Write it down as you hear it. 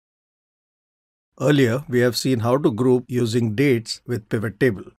Earlier, we have seen how to group using dates with pivot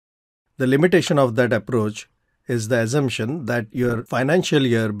table. The limitation of that approach is the assumption that your financial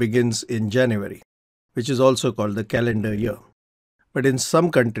year begins in January, which is also called the calendar year. But in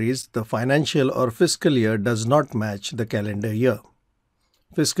some countries, the financial or fiscal year does not match the calendar year.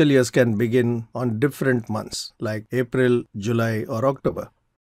 Fiscal years can begin on different months like April, July, or October.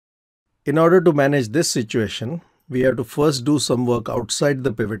 In order to manage this situation, we have to first do some work outside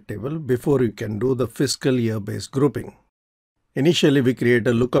the pivot table before you can do the fiscal year based grouping. Initially, we create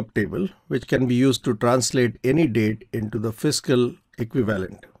a lookup table which can be used to translate any date into the fiscal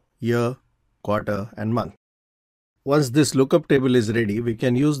equivalent, year, quarter, and month. Once this lookup table is ready, we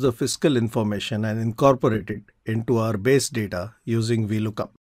can use the fiscal information and incorporate it into our base data using VLOOKUP.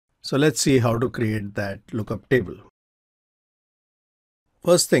 So let's see how to create that lookup table.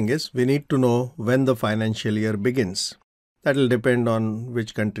 First thing is we need to know when the financial year begins. That will depend on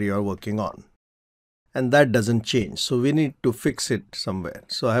which country you are working on. And that doesn't change. So we need to fix it somewhere.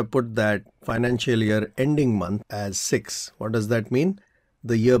 So I have put that financial year ending month as 6. What does that mean?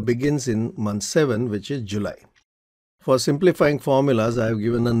 The year begins in month 7, which is July. For simplifying formulas, I have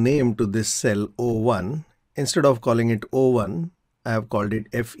given a name to this cell O1. Instead of calling it O1, I have called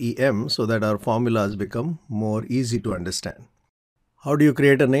it FEM so that our formulas become more easy to understand. How do you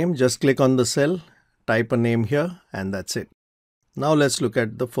create a name? Just click on the cell, type a name here, and that's it. Now let's look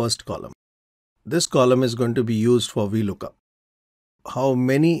at the first column. This column is going to be used for VLOOKUP. How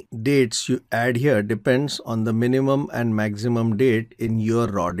many dates you add here depends on the minimum and maximum date in your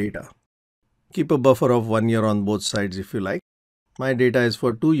raw data. Keep a buffer of 1 year on both sides if you like. My data is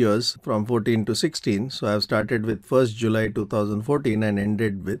for 2 years from 14 to 16, so I have started with 1st July 2014 and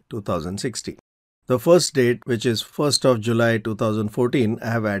ended with 2016. The first date, which is 1st of July 2014, I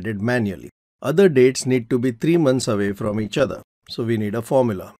have added manually. Other dates need to be 3 months away from each other, so we need a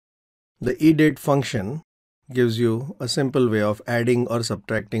formula. The edate function gives you a simple way of adding or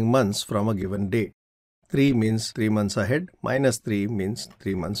subtracting months from a given date. 3 means 3 months ahead, minus 3 means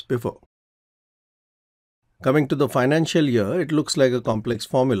 3 months before. Coming to the financial year, it looks like a complex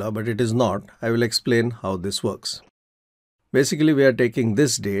formula, but it is not. I will explain how this works. Basically, we are taking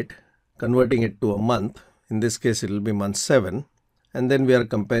this date, converting it to a month. In this case, it will be month 7. And then we are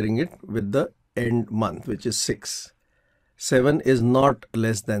comparing it with the end month, which is 6. 7 is not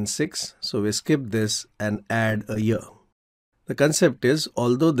less than 6, so we skip this and add a year. The concept is,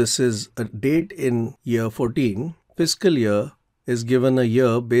 although this is a date in year 14, fiscal year is given a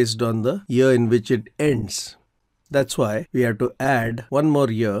year based on the year in which it ends. That's why we have to add one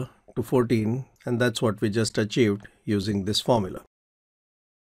more year to 14, and that's what we just achieved using this formula.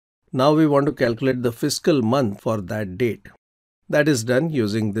 Now we want to calculate the fiscal month for that date. That is done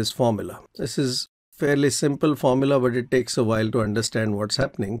using this formula. This is fairly simple formula, but it takes a while to understand what's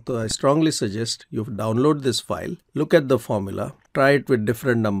happening. So I strongly suggest you download this file, look at the formula, try it with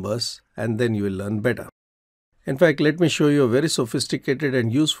different numbers, and then you will learn better. In fact, let me show you a very sophisticated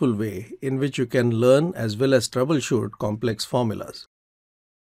and useful way in which you can learn as well as troubleshoot complex formulas.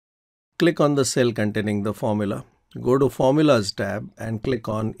 Click on the cell containing the formula, go to Formulas tab and click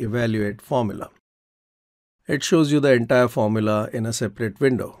on Evaluate Formula. It shows you the entire formula in a separate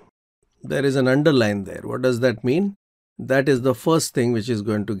window. There is an underline there. What does that mean? That is the first thing which is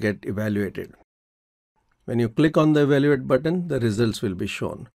going to get evaluated. When you click on the Evaluate button, the results will be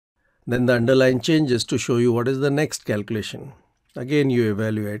shown. Then the underline changes to show you what is the next calculation. Again, you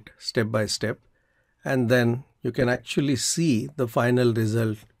evaluate step by step, and then you can actually see the final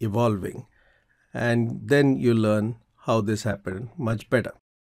result evolving. And then you learn how this happened much better.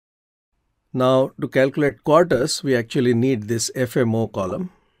 Now, to calculate quarters, we actually need this FMO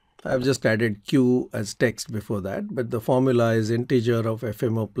column. I've just added Q as text before that, but the formula is integer of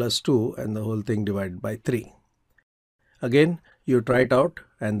FMO plus 2 and the whole thing divided by 3. Again, you try it out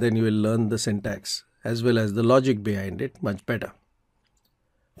and then you will learn the syntax as well as the logic behind it much better.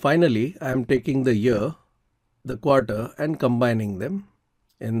 Finally, I am taking the year, the quarter, and combining them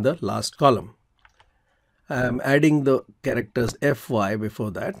in the last column. I am adding the characters FY before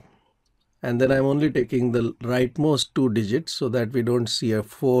that, and then I'm only taking the rightmost 2 digits so that we don't see a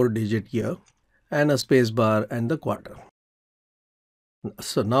 4-digit year, and a space bar and the quarter.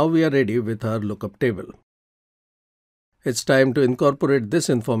 So now we are ready with our lookup table. It's time to incorporate this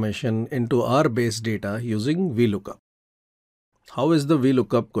information into our base data using VLOOKUP. How is the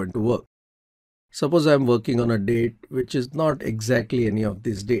VLOOKUP going to work? Suppose I'm working on a date which is not exactly any of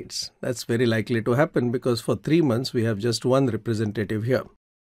these dates. That's very likely to happen because for 3 months we have just one representative here.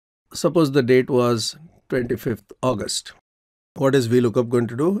 Suppose the date was 25th August. What is VLOOKUP going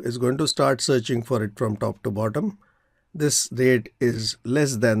to do? It's going to start searching for it from top to bottom this date is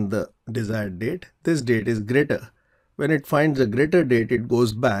less than the desired date, this date is greater. When it finds a greater date, it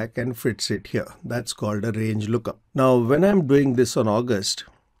goes back and fits it here. That's called a range lookup. Now, when I'm doing this on August,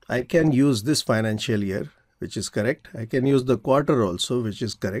 I can use this financial year, which is correct. I can use the quarter also, which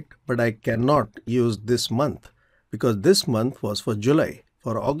is correct, but I cannot use this month because this month was for July.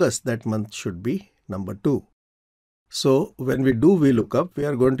 For August, that month should be number 2. So when we do VLOOKUP, we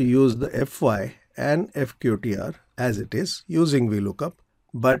are going to use the FY and FQTR as it is using VLOOKUP.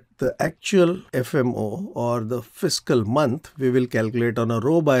 But the actual FMO or the fiscal month, we will calculate on a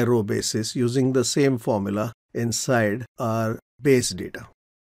row by row basis using the same formula inside our base data.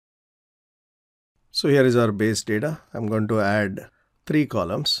 So here is our base data. I'm going to add 3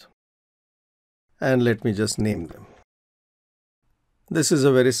 columns and let me just name them. This is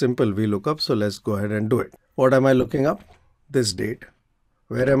a very simple VLOOKUP, so let's go ahead and do it. What am I looking up? This date.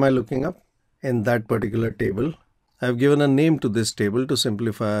 Where am I looking up? In that particular table. I've given a name to this table to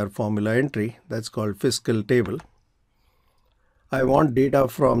simplify our formula entry. That's called fiscal table. I want data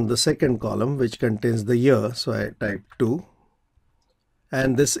from the second column, which contains the year, so I type 2.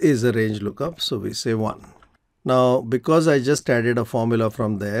 And this is a range lookup, so we say 1. Now, because I just added a formula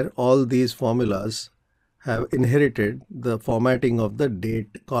from there, all these formulas have inherited the formatting of the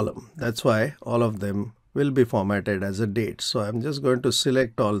date column. That's why all of them will be formatted as a date. So I'm just going to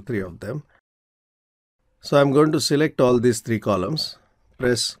select all 3 of them. So I'm going to select all these 3 columns,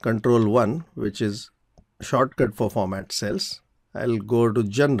 press Ctrl 1, which is shortcut for format cells. I'll go to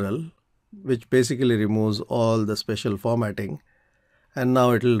General, which basically removes all the special formatting, and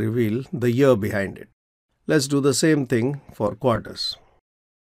now it will reveal the year behind it. Let's do the same thing for quarters.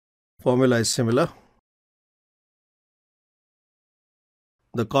 Formula is similar.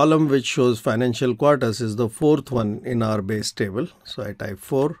 The column which shows financial quarters is the 4th one in our base table. So I type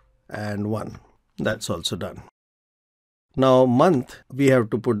 4 and 1. That's also done. Now month, we have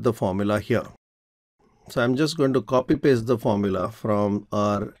to put the formula here. So I'm just going to copy paste the formula from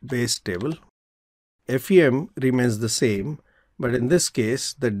our base table. FEM remains the same, but in this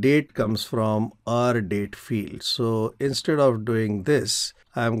case, the date comes from our date field. So instead of doing this,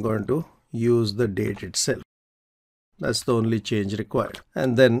 I'm going to use the date itself. That's the only change required.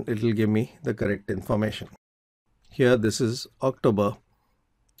 And then it will give me the correct information. Here, this is October.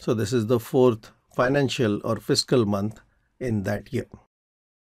 So this is the 4th financial or fiscal month in that year.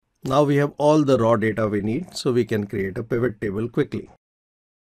 Now we have all the raw data we need, so we can create a pivot table quickly.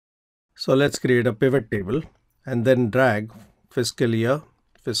 So let's create a pivot table and then drag fiscal year,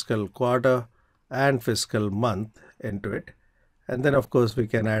 fiscal quarter, and fiscal month into it. And then of course we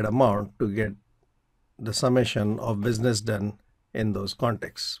can add amount to get the summation of business done in those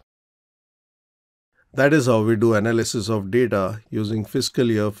contexts. That is how we do analysis of data using fiscal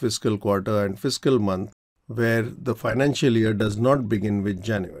year, fiscal quarter, and fiscal month, where the financial year does not begin with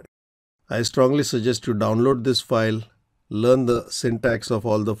January. I strongly suggest you download this file, learn the syntax of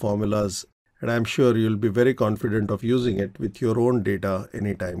all the formulas, and I'm sure you'll be very confident of using it with your own data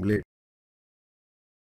anytime later.